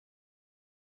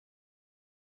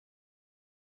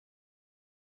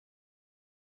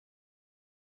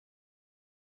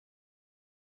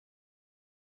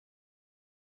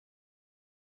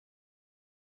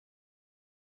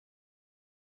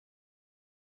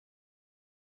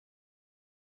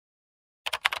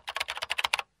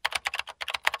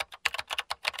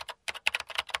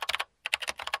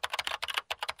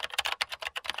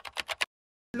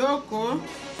kitoko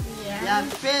ya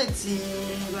feti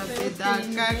bapeta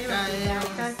kaka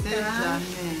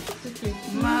jamais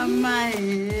mama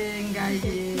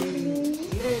ngaye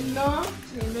elo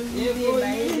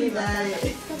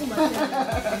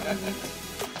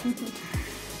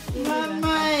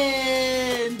mama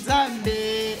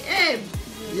nzambe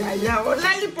ya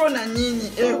olali pona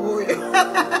nini oyo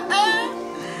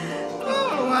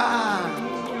wa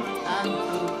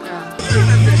antuka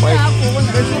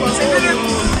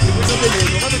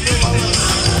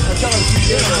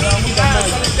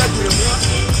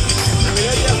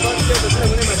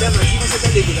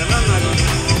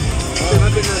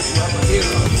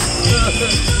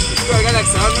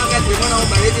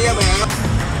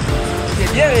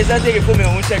C'est bien les athées qu'il faut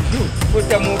mettre chaque jour. Il faut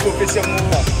t'amour pour faire ce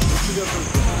mouvement.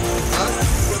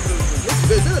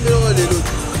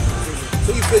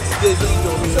 Ceux qui fait des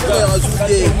gens, ça va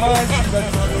rajouter.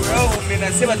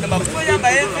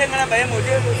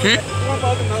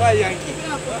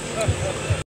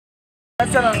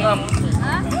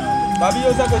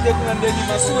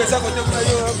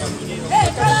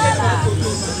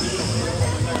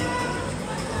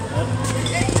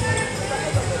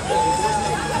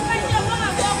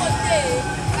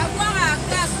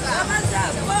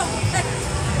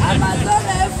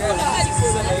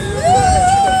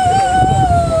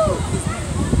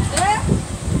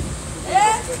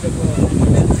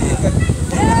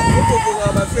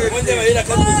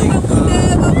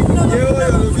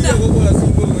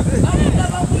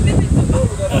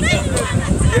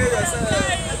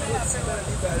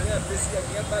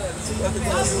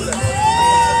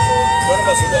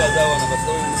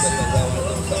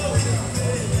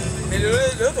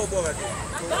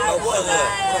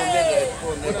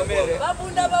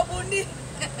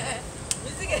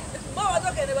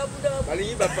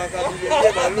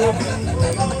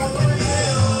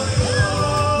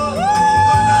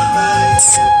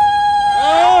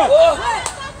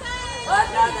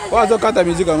 Wazo kata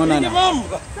musique en nana.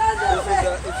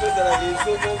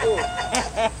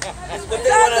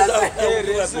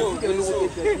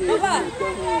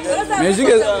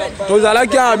 Musique tozala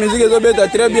kia musique ezobeta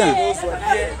très bien.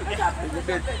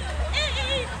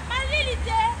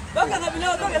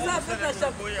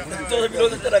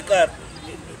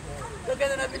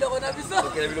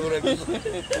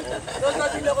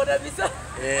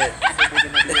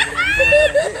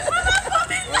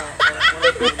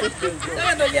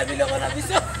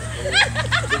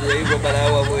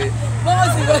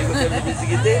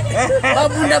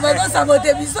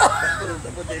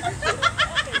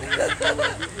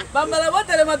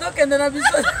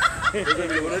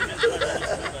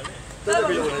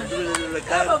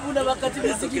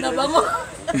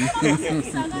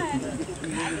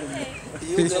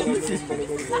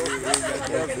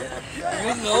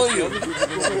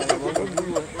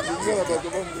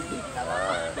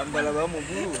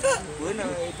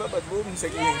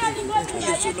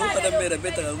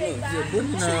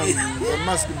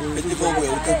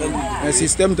 Un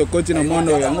système de continent monde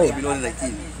yango.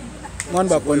 Monde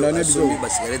va condamner biso.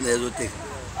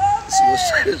 Si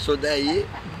vous sodaye,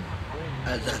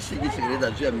 à Zassi qui se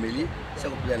dans une amélie, ça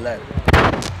vous plaît là.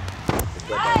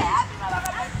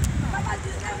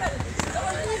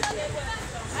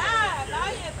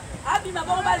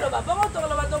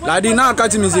 Nadine a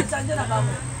kati musique.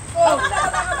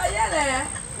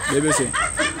 BBC.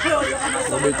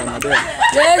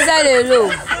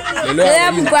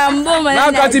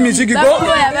 Na kati musique ko.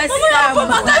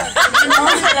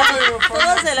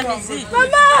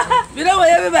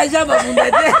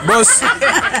 Boss,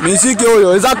 musique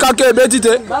oyo eza kaka ebeti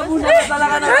te.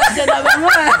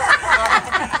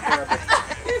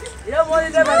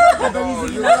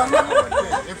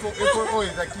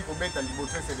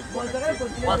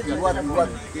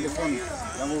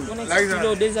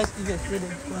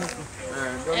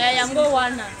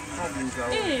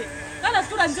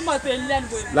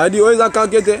 Ladi oyo eza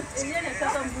kaka te.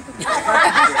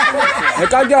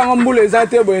 Ekaki yango mbula eza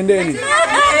te boyendeni.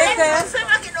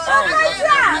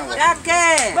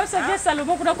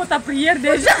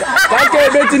 Kaka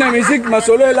ebeti na musique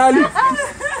masolo elali.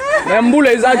 Mais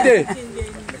mbula eza te.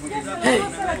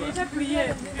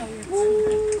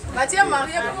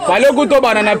 Fallait que tu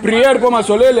banana prière pour ma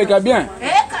soleil les bien.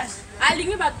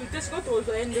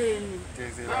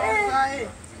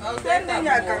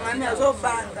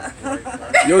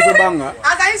 Yo so banga.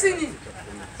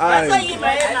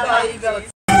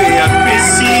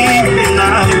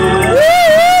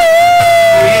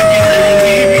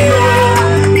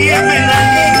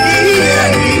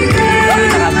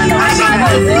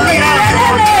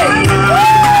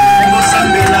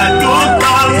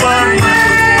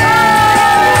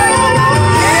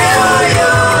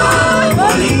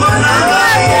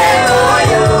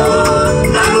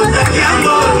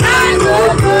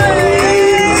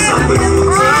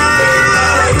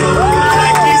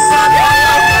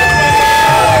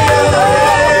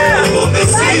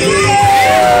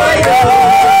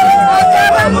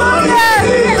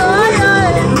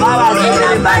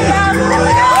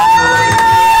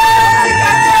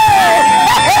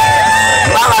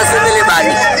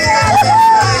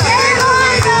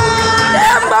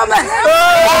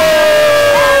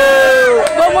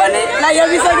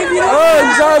 Oh,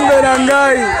 Nzambe na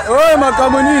ngai. Oh,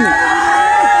 makambo nini?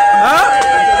 Ha?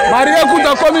 Maria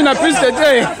kuta komi na piste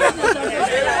te.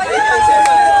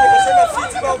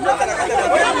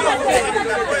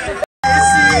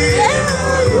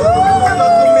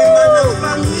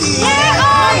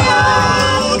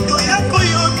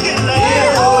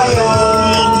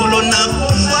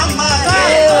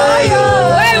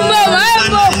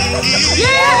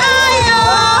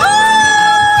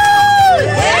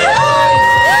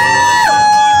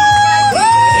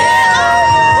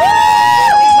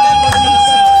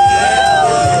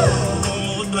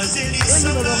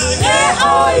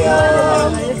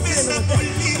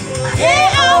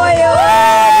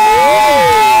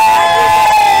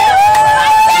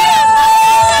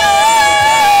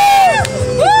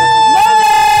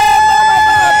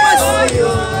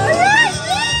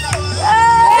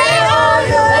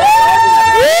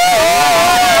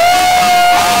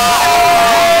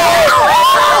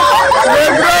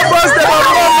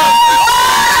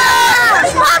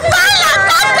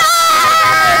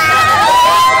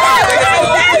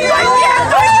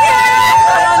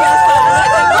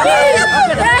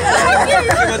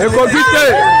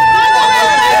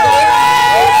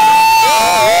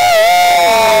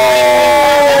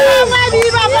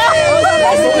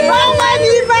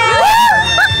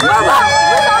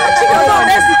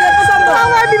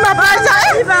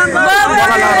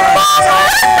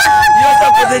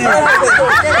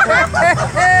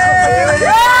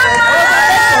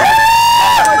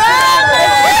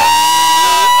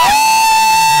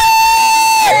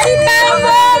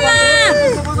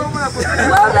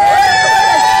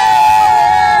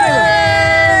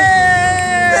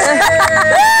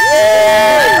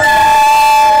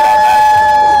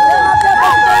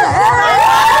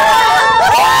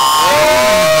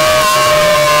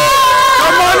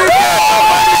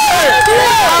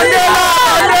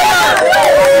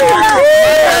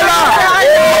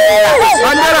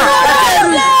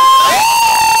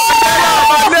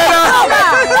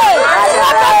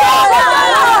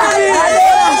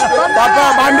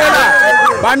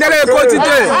 Bandela est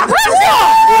quotidien.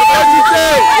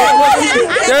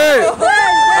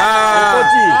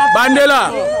 Bandela.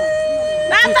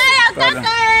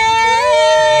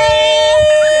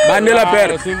 Bandela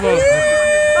père. C'est bon.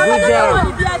 Good job.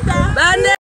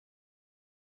 Bandela.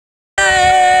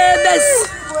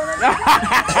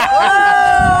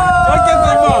 Ok,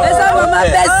 c'est bon. Et ça maman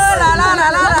baisse.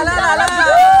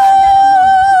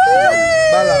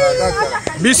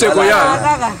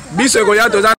 Bisekoya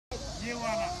toza.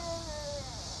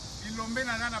 Ilombe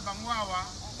na nana bangwawa.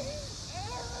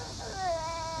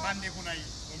 Bande kuna hii.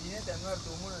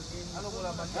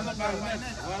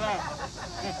 Voilà.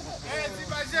 Si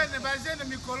bajene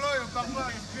mikoloyo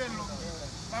papa ipelo.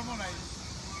 Pamona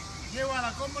hii. Ye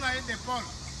wana komona hii de Paul.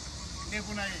 De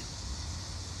kuna hii.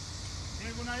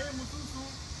 De kuna hii mutusu.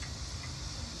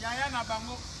 Yaya na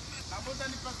bango. Na bota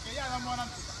ni paske ya na mwana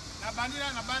ntuka. Na banira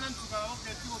na bana ntuka oke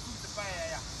ti otu pa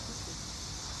yaya.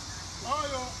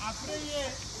 Oyo après ye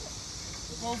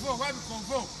Convo, wapi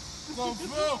Convo?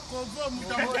 Convo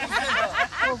mutambo.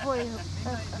 Convo hiyo.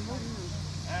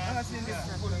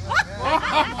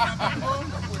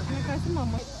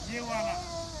 Yewana.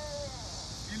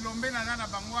 Ilombe na nana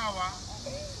bangwawa.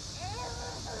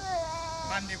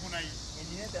 Bande kuna hii.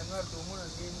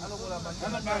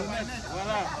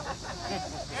 Voilà.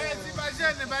 Si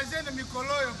bajene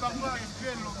mikoloyo papa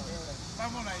ipelo.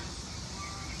 Pamona hii.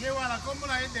 Yewana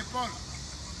komona hii de Paul.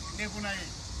 De kuna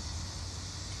hii.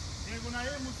 De kuna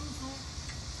hii mutusu.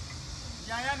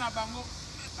 Yaya na bango.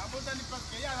 Na bota ni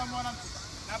paske ya na mwana ntuka.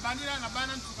 Na banira na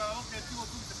bana ntuka oke ti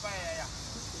otu pa yaya.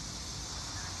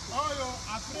 Oyo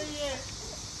après ye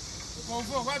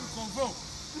Convo, wapi Convo?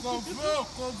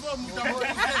 Convo mutambo.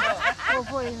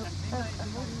 Convo hiyo.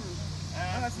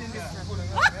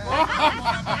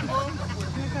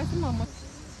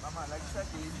 Mama lakisa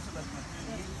ke hizo basi.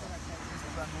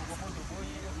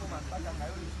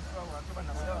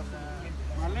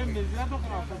 Malembe ziato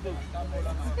kwa foto.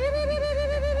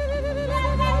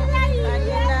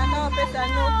 Agenda no pesa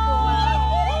noko.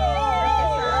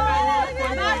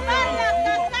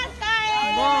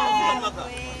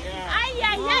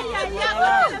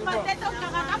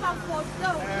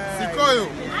 Sikoyo.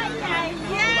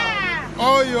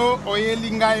 Oyo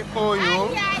oyelingai oyo.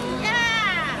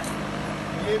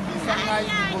 Yebisa ngai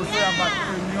liboso ya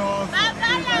bato nyonso.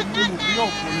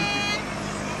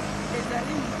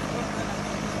 Ezali mokili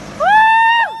okoni.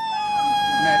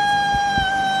 Merci.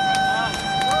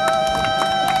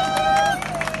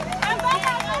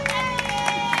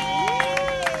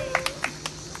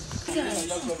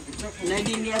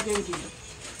 Nadine ya gengi.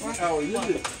 Ah, oui.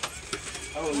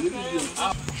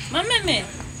 Maman, mais.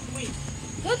 Oui.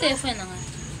 Votre téléphone, là.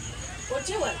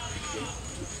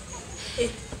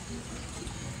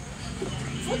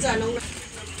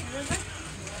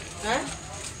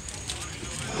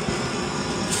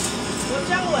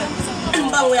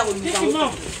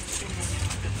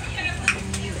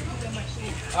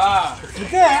 Ah.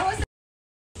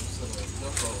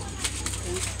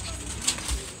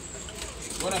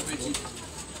 Bon appétit.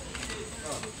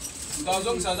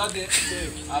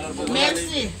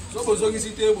 Merci.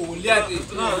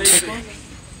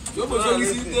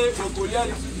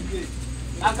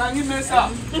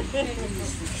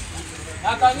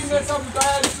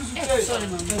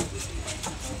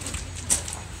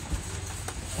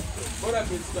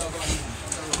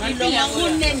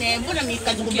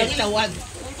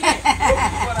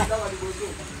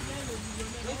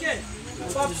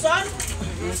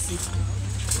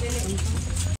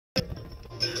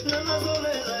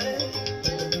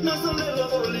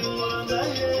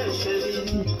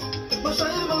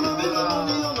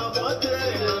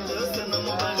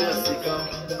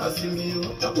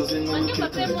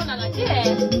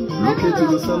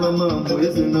 Loketo salama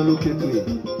moyeze na loketo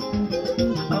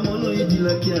amono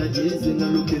yidila ki ajeze na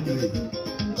loketo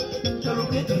ya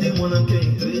loketo ni mwana ke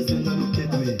ajeze na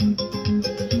loketo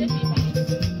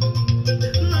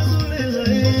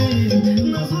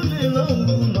nazulela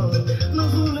uma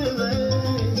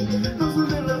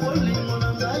nazulela wali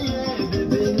mwana naye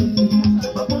bebe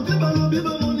aponte balobi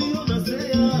bamoni yo na se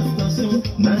ya station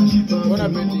na chipa Bon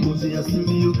appétit. ya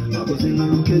simio akoze na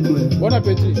loketo Bon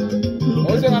appétit.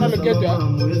 On s'est dans le quête, hein?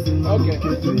 Ok.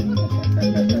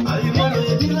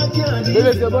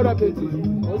 Bébé, c'est bon appétit.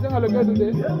 On s'est dans le quête,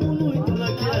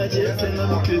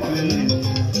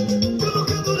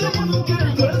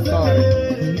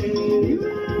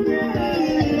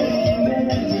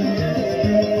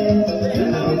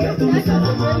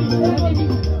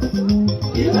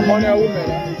 on est à Oumel.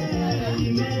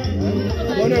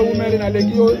 On est à Oumel, dans les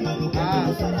guillots. Ah.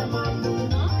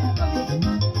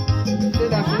 C'est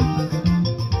la fille.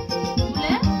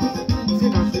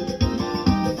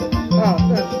 Ah,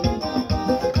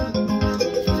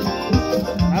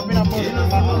 appelle la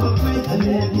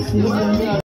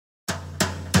porte.